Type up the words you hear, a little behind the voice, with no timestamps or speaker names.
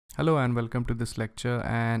Hello and welcome to this lecture,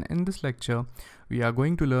 and in this lecture we are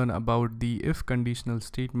going to learn about the if conditional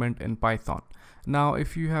statement in Python. Now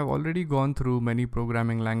if you have already gone through many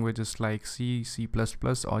programming languages like C, C++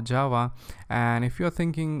 or Java, and if you're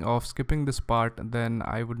thinking of skipping this part, then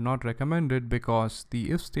I would not recommend it because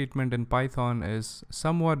the if statement in Python is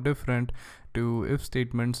somewhat different to if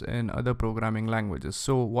statements in other programming languages.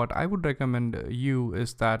 So what I would recommend you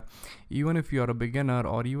is that even if you are a beginner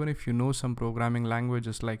or even if you know some programming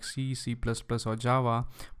languages like C, C++ or Java,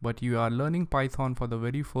 but you are learning Python for the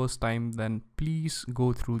very first time, then please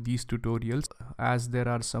go through these tutorials as there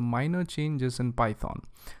are some minor changes in Python.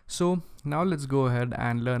 So now let's go ahead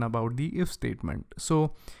and learn about the if statement.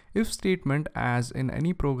 So if statement, as in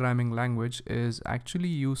any programming language, is actually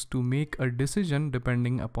used to make a decision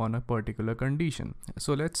depending upon a particular condition.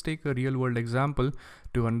 So let's take a real world example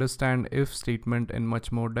to understand if statement in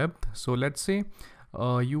much more depth. So let's say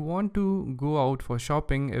you want to go out for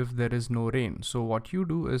shopping if there is no rain. So what you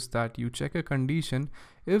do is that you check a condition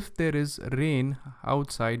if there is rain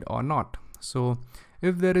outside or not. So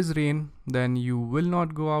if there is rain, then you will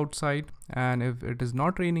not go outside, and if it is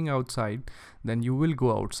not raining outside, then you will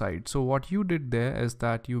go outside. So what you did there is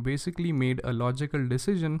that you basically made a logical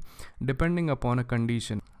decision depending upon a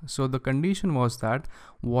condition. So the condition was that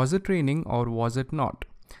was it raining or was it not?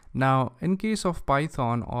 Now, in case of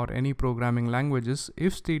Python or any programming languages,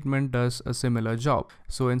 if statement does a similar job.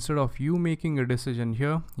 So instead of you making a decision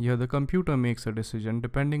here the computer makes a decision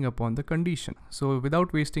depending upon the condition. So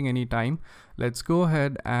without wasting any time, let's go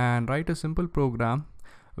ahead and write a simple program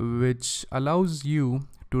which allows you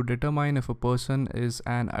to determine if a person is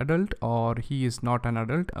an adult or he is not an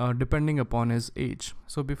adult depending upon his age.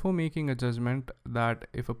 So before making a judgment that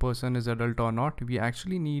if a person is adult or not, we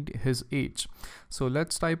actually need his age. So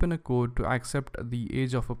let's type in a code to accept the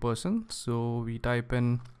age of a person. So we type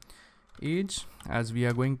in age, as we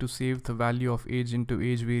are going to save the value of age into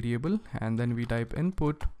age variable, and then we type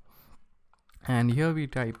input, and here we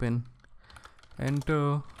type in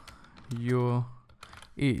enter your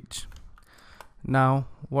age. Now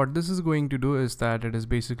what this is going to do is that it is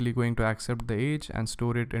basically going to accept the age and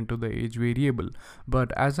store it into the age variable.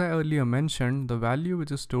 But as I earlier mentioned, the value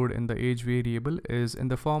which is stored in the age variable is in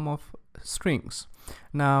the form of strings.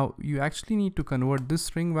 Now you actually need to convert this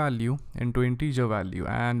string value into integer value,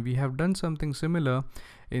 and we have done something similar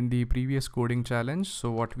in the previous coding challenge. So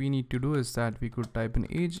what we need to do is that we could type in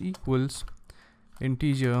age equals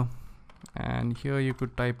integer, and here you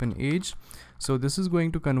could type in age. So this is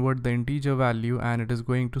going to convert the integer value and it is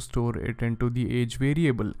going to store it into the age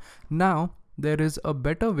variable. Now there is a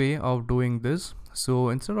better way of doing this. So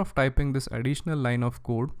instead of typing this additional line of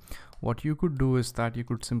code, what you could do is that you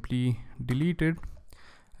could simply delete it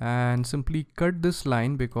and simply cut this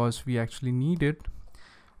line because we actually need it,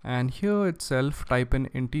 and here itself type in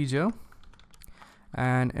integer,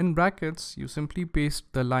 and in brackets you simply paste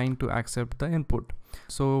the line to accept the input.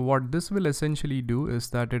 So what this will essentially do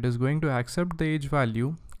is that it is going to accept the age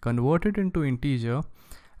value, convert it into integer,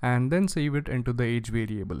 and then save it into the age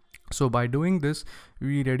variable. So by doing this,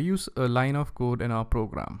 we reduce a line of code in our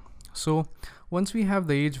program. So once we have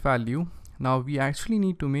the age value, now we actually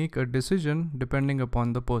need to make a decision depending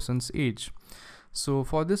upon the person's age. So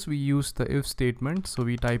for this we use the if statement. So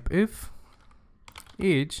we type if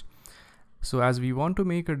age. So as we want to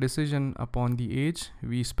make a decision upon the age,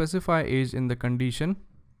 we specify age in the condition.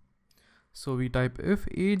 So we type if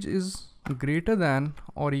age is greater than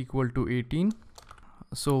or equal to 18.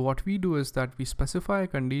 So what we do is that we specify a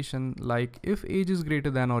condition like if age is greater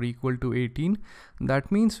than or equal to 18,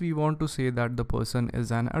 that means we want to say that the person is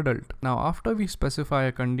an adult. Now after we specify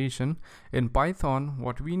a condition in Python,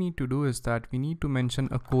 what we need to do is that we need to mention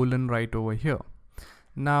a colon right over here.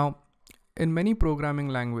 Now in many programming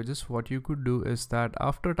languages, what you could do is that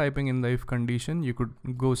after typing in the if condition, you could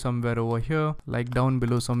go somewhere over here, like down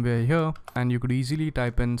below somewhere here, and you could easily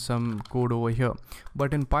type in some code over here.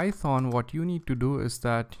 But in Python, what you need to do is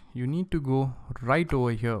that you need to go right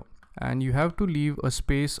over here, and you have to leave a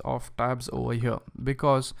space of tabs over here,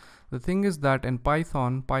 because the thing is that in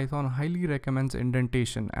Python highly recommends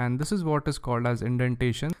indentation, and this is what is called as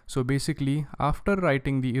indentation. So basically after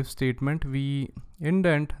writing the if statement, we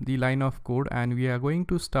indent the line of code and we are going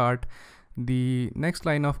to start the next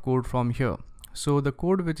line of code from here. So the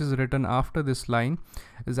code which is written after this line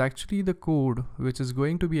is actually the code which is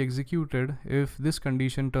going to be executed if this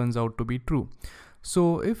condition turns out to be true.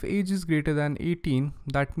 So if age is greater than 18,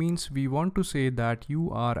 that means we want to say that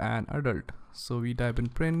you are an adult. So we type in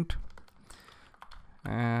print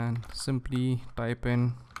and simply type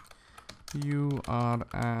in you are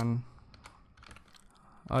an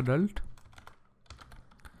adult.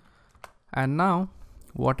 And now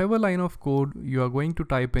whatever line of code you are going to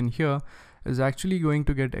type in here is actually going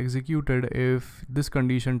to get executed if this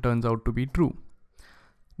condition turns out to be true.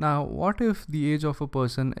 Now, what if the age of a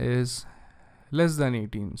person is less than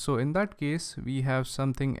 18? So in that case, we have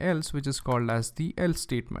something else which is called as the else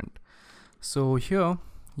statement. So here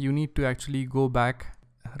you need to actually go back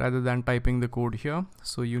rather than typing the code here.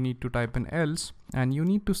 So you need to type in else and you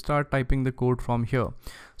need to start typing the code from here.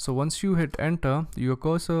 So once you hit enter, your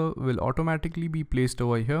cursor will automatically be placed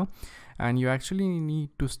over here and you actually need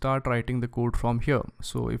to start writing the code from here.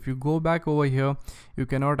 So if you go back over here, you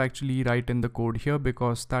cannot actually write in the code here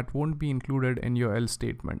because that won't be included in your else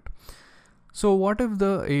statement. So what if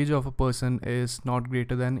the age of a person is not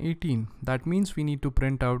greater than 18? That means we need to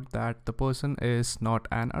print out that the person is not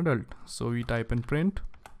an adult. So we type in print,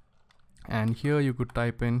 and here you could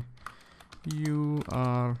type in you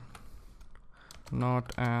are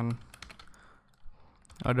not an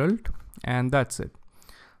adult, and that's it.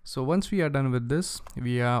 So once we are done with this,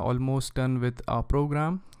 we are almost done with our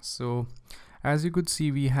program. So as you could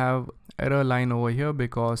see, we have error line over here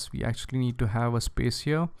because we actually need to have a space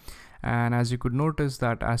here. And as you could notice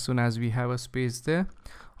that as soon as we have a space there,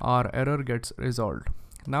 our error gets resolved.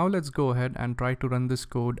 Now let's go ahead and try to run this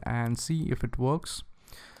code and see if it works.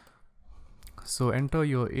 So enter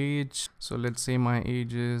your age. So let's say my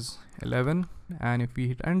age is 11, and if we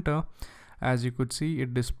hit enter, as you could see,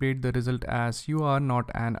 it displayed the result as you are not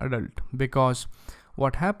an adult, because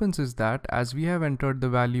what happens is that as we have entered the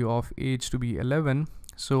value of age to be 11,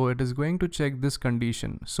 so it is going to check this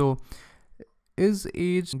condition. So is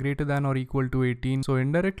age greater than or equal to 18? So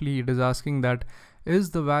indirectly it is asking that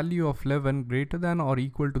is the value of 11 greater than or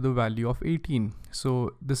equal to the value of 18?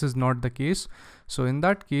 So this is not the case. So in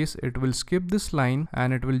that case, it will skip this line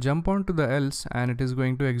and it will jump on to the else, and it is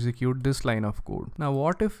going to execute this line of code. Now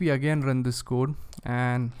what if we again run this code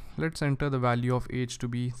and let's enter the value of age to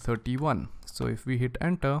be 31. So if we hit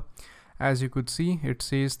enter, as you could see, it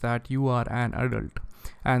says that you are an adult,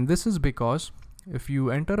 and this is because if you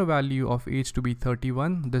enter a value of age to be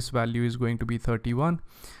 31, this value is going to be 31.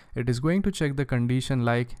 It is going to check the condition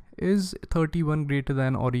like is 31 greater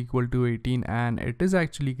than or equal to 18, and it is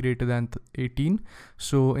actually greater than 18.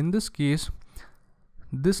 So in this case,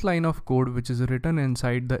 this line of code which is written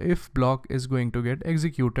inside the if block is going to get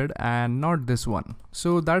executed and not this one.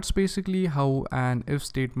 So that's basically how an if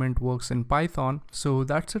statement works in Python. So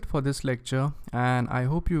that's it for this lecture, and I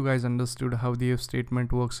hope you guys understood how the if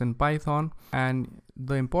statement works in Python. And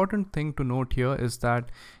the important thing to note here is that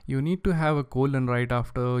you need to have a colon right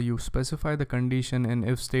after you specify the condition in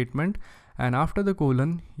if statement, and after the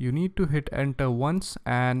colon you need to hit enter once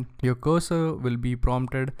and your cursor will be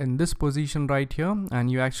prompted in this position right here, and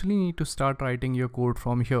you actually need to start writing your code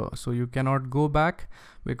from here. So you cannot go back,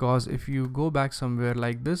 because if you go back somewhere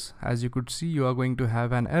like this, as you could see, you are going to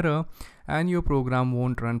have an error and your program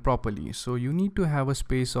won't run properly. So you need to have a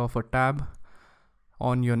space of a tab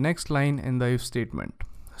on your next line in the if statement.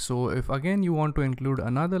 So if again you want to include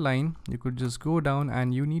another line, you could just go down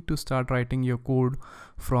and you need to start writing your code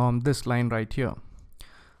from this line right here.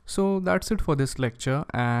 So that's it for this lecture,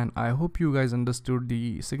 and I hope you guys understood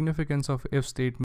the significance of if statement